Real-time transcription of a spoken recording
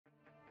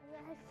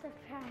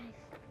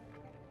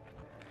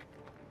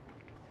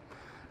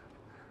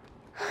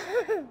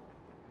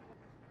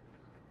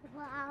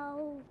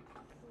Wow.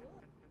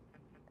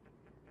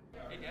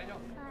 Hey Daniel,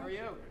 how are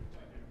you?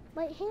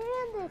 My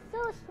hand is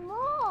so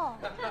small.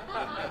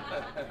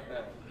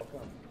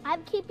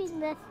 I'm keeping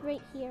this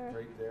right here.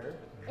 Right there?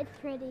 It's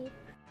pretty.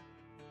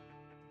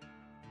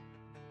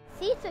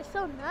 Seats are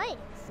so nice.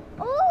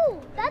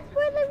 Oh, that's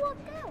where they walk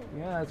out.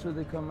 Yeah, that's where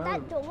they come That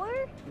out.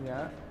 door?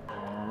 Yeah.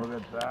 Oh, look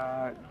at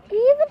that. It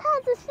even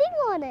has a thing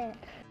on it.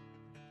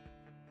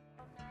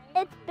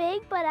 It's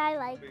big, but I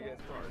like it.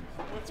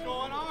 What's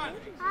going on?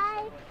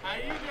 Hi. How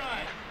you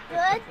doing?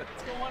 Good.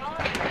 What's going on?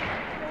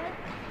 Good.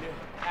 You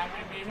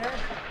happy to be here?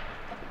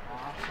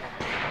 Awesome.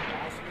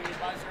 Awesome. You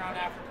buzz around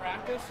after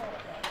practice?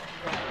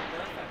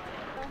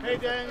 Perfect. Hey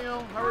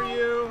Daniel, how are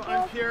you?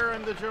 I'm Pierre,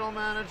 I'm the general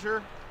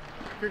manager.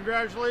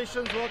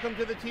 Congratulations, welcome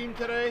to the team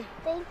today.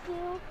 Thank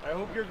you. I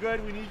hope you're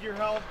good, we need your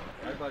help.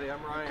 Hi buddy,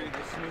 I'm Ryan.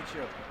 Nice to meet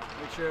you.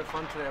 Make sure you have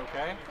fun today,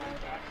 okay?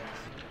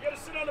 You gotta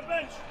sit on the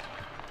bench.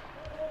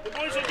 The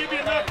boys will give you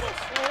a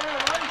necklace.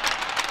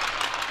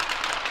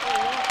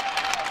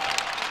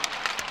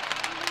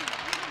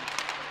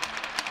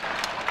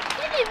 I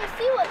didn't even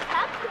see what's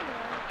happening.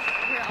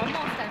 You're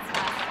almost as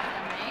fast as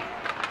them, right?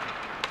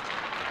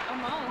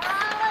 Almost.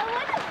 I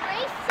want to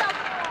race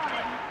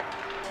someone.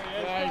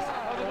 Nice.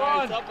 How's it going?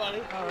 What's up,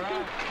 buddy? All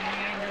right.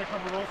 I'm gonna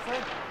cover roll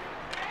set.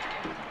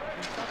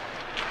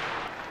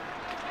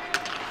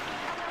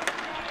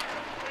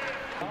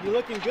 You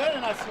looking good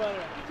in that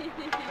sweater.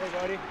 Hey,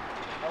 buddy.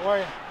 How are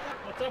you?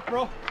 What's up,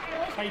 bro?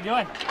 How you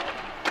doing?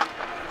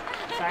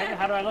 Excited?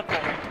 How do I look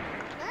out here?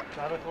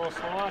 Do I look a little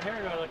slow out here,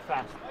 or do I look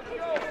fast?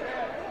 Look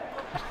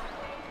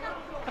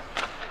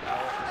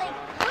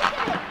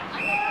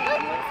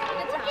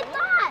at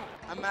that.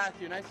 I'm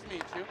Matthew. Nice to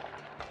meet you.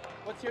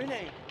 What's your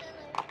name?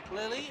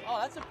 Lily? Oh,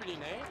 that's a pretty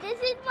name. This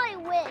is my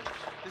wish.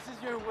 This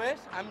is your wish?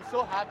 I'm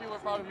so happy we're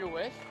part of your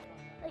wish.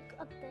 Like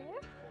up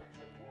there?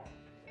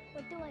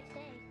 What do I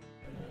say?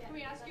 Can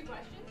we ask you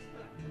questions?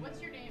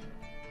 What's your name?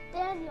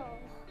 Daniel.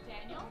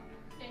 Daniel?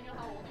 Daniel,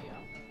 how old are you?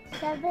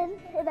 7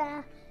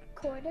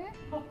 1/4.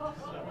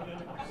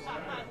 I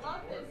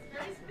love this.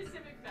 Very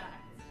specific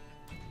facts.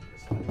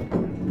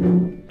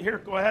 Here,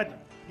 go ahead.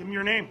 Give me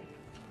your name.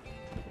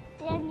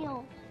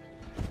 Daniel.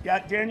 Yeah,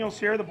 Daniel's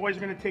here. The boys are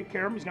going to take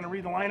care of him. He's going to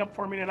read the lineup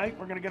for me tonight.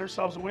 We're going to get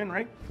ourselves a win,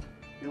 right?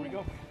 Here we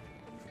go.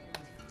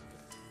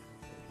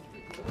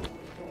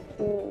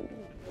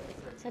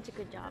 Such a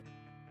good job.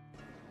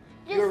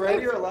 You're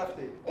ready or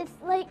lefty? It's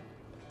like,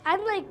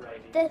 I'm like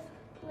this.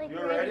 Like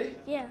You're ready?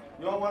 Yeah.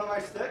 You want one of my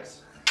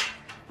sticks?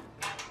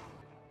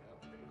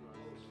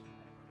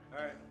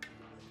 Alright.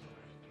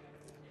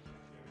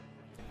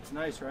 It's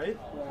nice, right?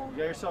 Yeah. You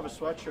got yourself a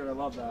sweatshirt. I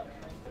love that.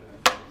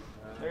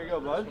 There you go,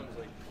 bud.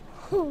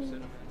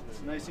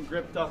 It's nice and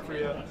gripped up for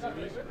you.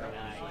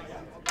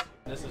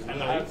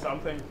 And I have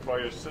something for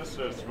your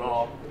sister as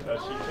well, that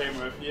she came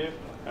with you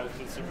and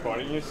she's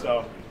supporting you,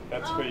 so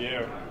that's for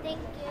you. Thank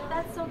you.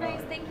 That's so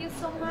nice. Thank you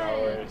so much. No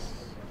worries.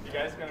 You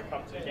guys gonna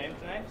come to the game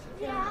tonight?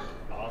 Yeah.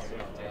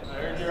 Awesome. I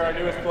heard you're our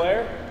newest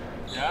player.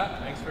 Yeah,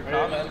 thanks for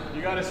coming.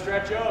 You gotta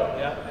stretch out.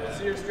 Yeah. Let's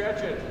see you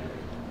stretch it.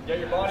 Get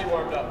your body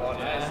warmed up on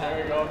it. There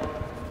you go.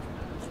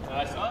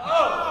 Nice.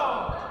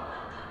 Oh!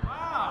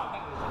 Wow!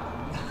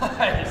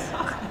 Nice.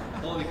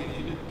 Holy can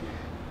you?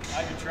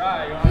 I could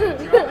try. You want me to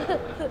try?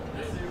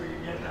 Let's see if we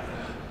can get that.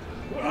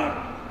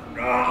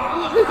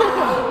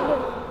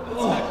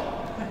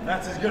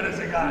 That's as good as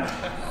it got.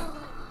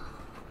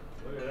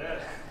 Look at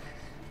this.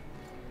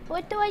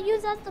 What do I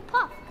use as the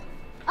puck?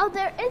 Oh,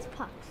 there is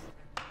pucks.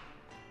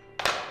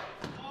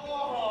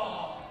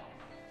 Oh!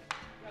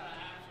 Got an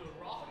absolute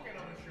rocket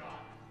of a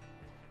shot.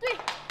 3,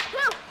 2,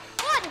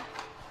 1.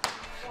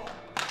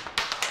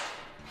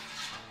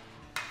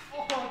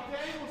 Oh,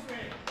 dangles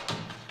me.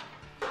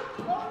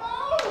 Oh, no!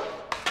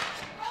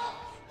 Oh,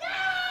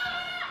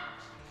 yeah!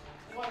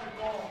 What a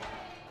goal.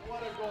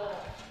 What a goal.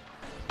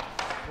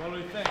 What do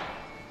we think?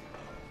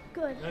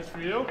 Good. That's for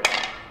you.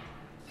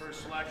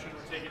 First selection,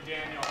 we're taking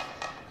Daniel.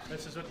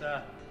 This is what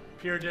the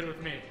Pierre did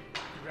with me.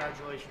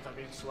 Congratulations on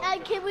being selected.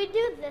 And can we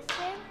do this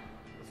thing?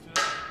 Let's do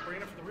that. Bring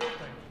it up for the real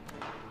thing.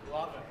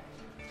 Love it.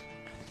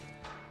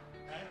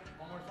 Okay,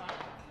 one more time.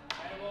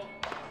 Table.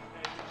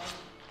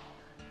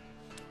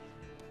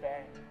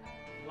 Bang.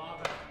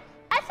 Love it.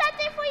 I have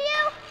something for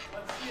you.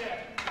 Let's see it.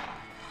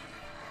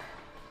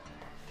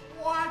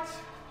 What?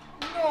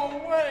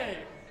 No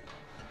way.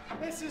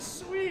 This is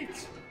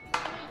sweet.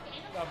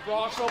 The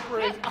Bronx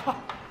Opera.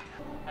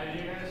 Have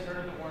you guys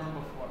heard the worm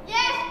before?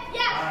 Yes,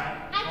 yes. All right.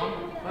 I can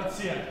do that. Let's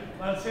see it.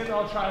 Let's see it.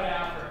 I'll try it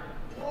after.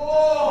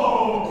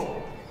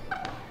 Oh!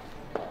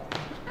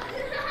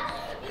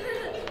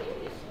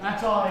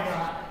 That's all I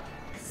got.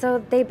 So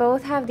they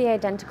both have the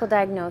identical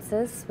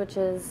diagnosis, which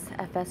is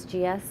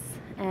FSGS,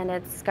 and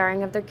it's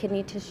scarring of their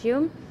kidney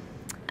tissue,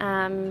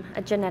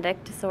 a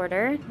genetic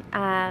disorder.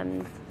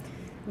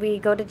 We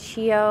go to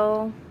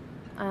CHEO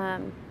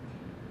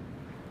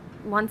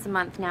once a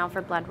month now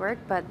for blood work,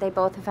 but they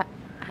both have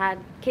had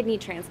kidney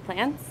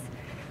transplants.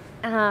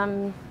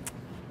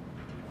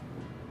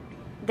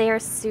 They are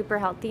super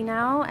healthy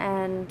now,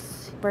 and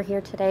we're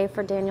here today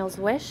for Daniel's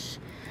wish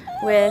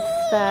with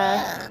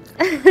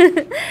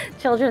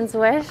Children's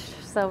Wish,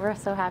 so we're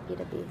so happy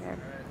to be here.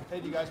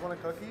 Hey, do you guys want a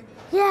cookie?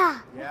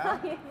 Yeah. Yeah?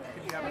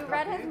 You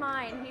read his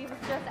mind. He was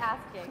just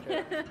asking.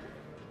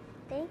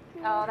 Thank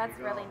you. Oh, that's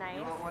really nice.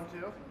 You want one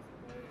too? Alright,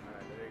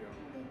 there you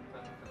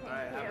go.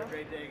 Alright, have a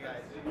great day,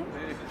 guys.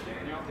 Hey, this is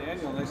Daniel.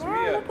 Daniel, nice to Wow,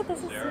 meet you. look at this,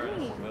 is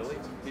sweet. Lily.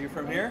 Are you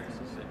from here?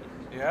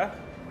 Yeah?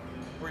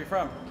 Where are you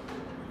from?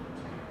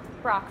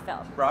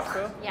 Brockville.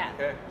 Brockville? Yeah.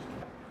 Okay.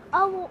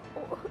 Oh,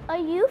 are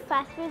you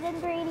faster than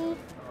Brady?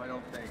 I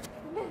don't think.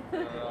 I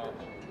don't know.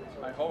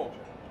 I hope,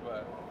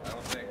 but I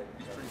don't think.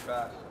 He's pretty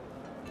fast.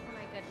 Oh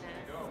my goodness.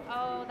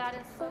 Oh, that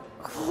is so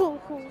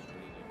cool.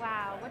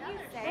 Wow, what do you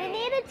We say?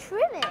 need to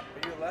trim it. Are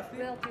you a lefty?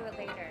 We'll do it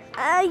later.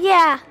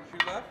 Yeah.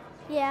 Shoot left?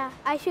 Yeah,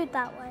 I shoot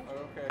that way.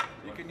 Oh, okay.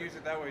 You can use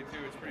it that way too.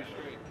 It's pretty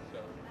straight. So.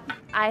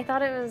 I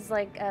thought it was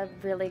like a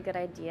really good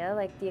idea.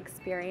 Like the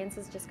experience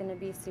is just going to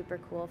be super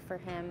cool for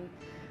him.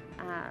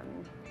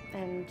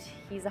 And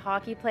he's a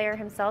hockey player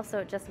himself, so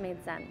it just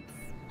made sense.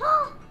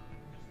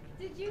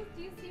 Do you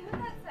see what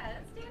that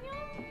says, Daniel?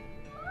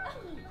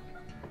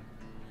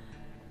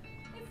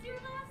 It's your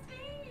last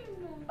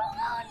name.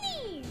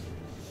 Maloney!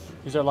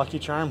 He's our lucky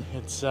charm.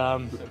 It's you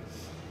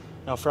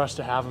know, for us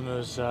to have him, it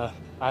was I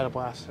had a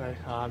blast today.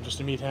 Just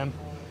to meet him,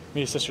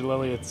 meet his sister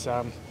Lily. It's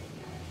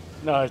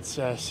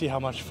see how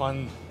much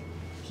fun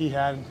he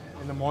had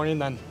in the morning,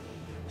 then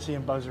see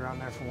him buzz around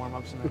there for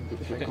warm-ups, and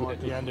then go at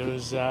the end. It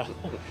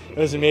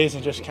was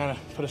amazing. Just kind of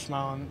put a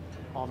smile on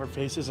all of our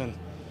faces, and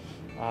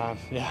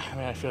yeah, I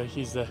mean, I feel like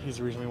he's the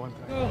reason we won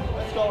tonight.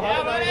 Let's go,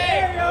 yeah, buddy!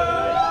 There you go!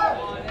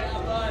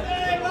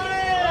 Hey, buddy!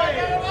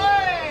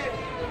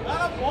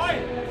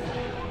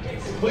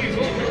 Please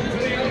welcome to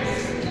the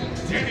ice,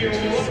 Daniel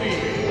Maloney,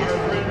 our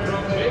friend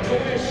from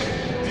Make-A-Wish,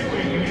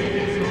 doing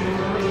his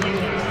early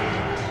back.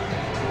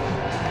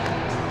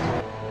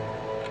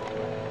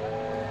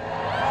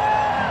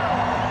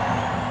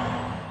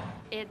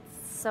 It's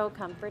so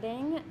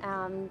comforting,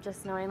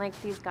 just knowing like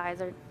these guys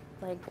are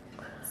like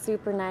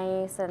super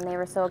nice, and they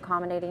were so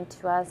accommodating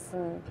to us,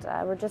 and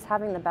we're just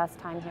having the best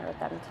time here with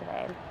them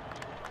today.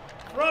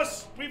 For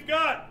us, we've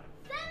got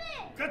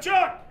 7,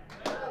 Kachuk,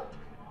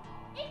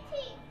 18,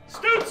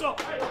 Stutzel,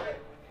 19,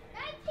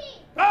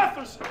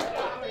 Batherson,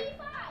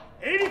 85,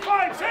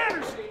 85,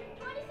 Sanderson,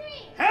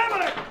 23,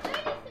 Hammond,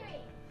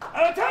 33.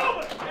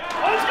 Talbot.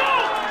 Let's go!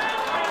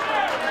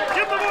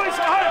 Give the boys a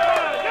high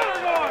five. Get her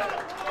going.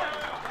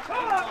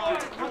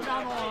 Come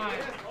down the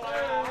line.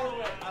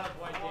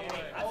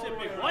 That's it,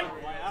 big white.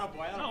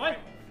 No way.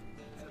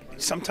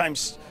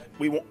 Sometimes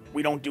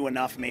we don't do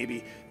enough,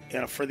 maybe,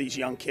 for these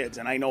young kids,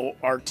 and I know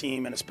our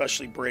team, and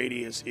especially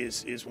Brady,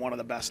 is one of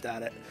the best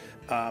at it.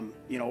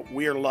 You know,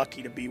 we are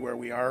lucky to be where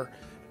we are,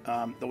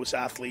 those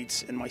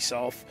athletes and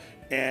myself,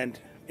 and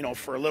you know,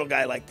 for a little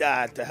guy like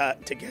that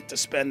to get to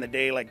spend the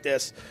day like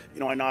this, you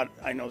know, I know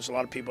there's a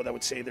lot of people that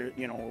would say they're,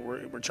 you know,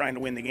 we're trying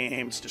to win the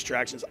game, it's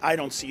distractions. I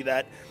don't see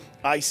that.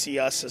 I see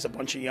us as a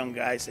bunch of young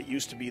guys that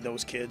used to be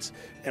those kids,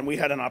 and we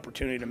had an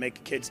opportunity to make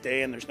a kid's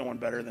day, and there's no one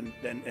better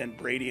than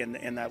Brady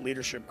and that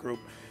leadership group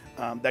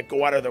that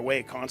go out of their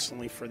way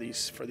constantly for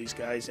these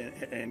guys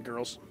and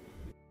girls.